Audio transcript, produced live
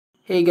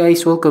Hey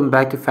guys, welcome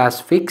back to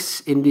Fast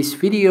Fix. In this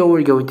video,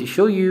 we're going to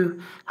show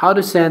you how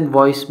to send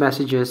voice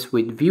messages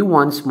with View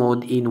Once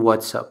mode in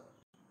WhatsApp.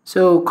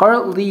 So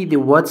currently, the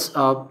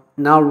WhatsApp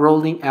now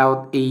rolling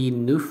out a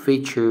new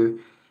feature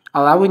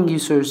allowing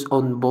users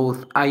on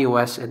both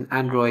iOS and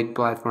Android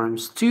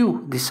platforms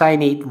to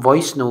designate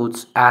voice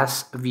notes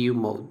as view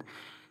mode.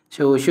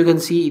 So as you can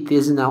see, it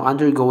is now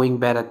undergoing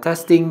beta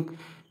testing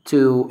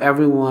to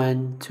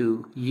everyone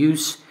to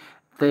use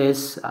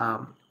this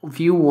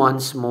view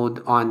once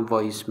mode on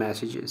voice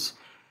messages.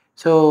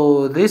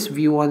 So this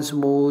view once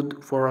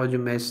mode for audio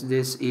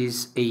messages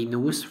is a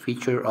newest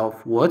feature of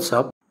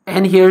WhatsApp.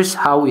 And here's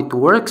how it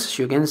works. As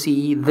you can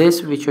see, this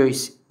feature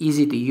is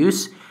easy to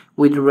use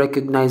with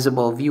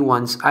recognizable view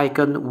once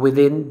icon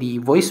within the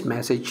voice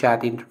message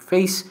chat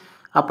interface.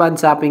 Upon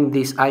tapping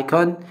this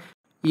icon,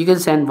 you can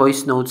send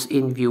voice notes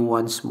in view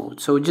once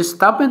mode. So just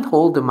tap and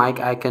hold the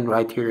mic icon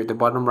right here at the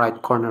bottom right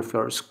corner of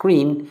your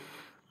screen.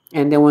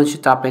 And then once you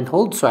tap and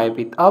hold, swipe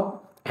it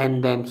up.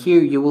 And then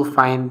here you will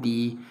find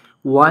the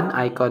one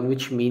icon,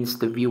 which means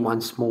the view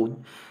once mode.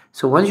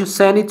 So once you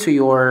send it to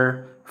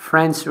your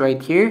friends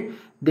right here,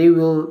 they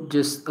will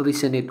just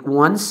listen it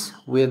once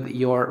with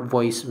your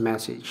voice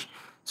message.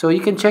 So you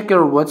can check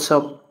your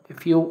WhatsApp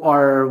if you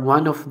are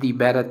one of the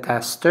beta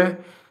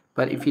tester.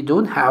 But if you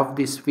don't have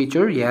this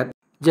feature yet,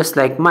 just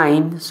like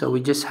mine, so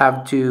we just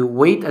have to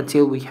wait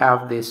until we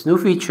have this new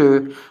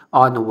feature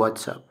on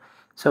WhatsApp.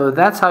 So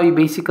that's how you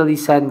basically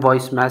send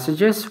voice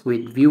messages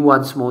with View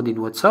Once mode in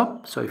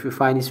WhatsApp. So if you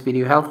find this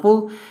video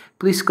helpful,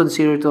 please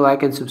consider to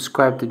like and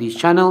subscribe to this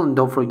channel, and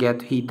don't forget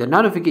to hit the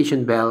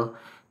notification bell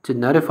to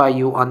notify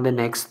you on the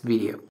next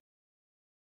video.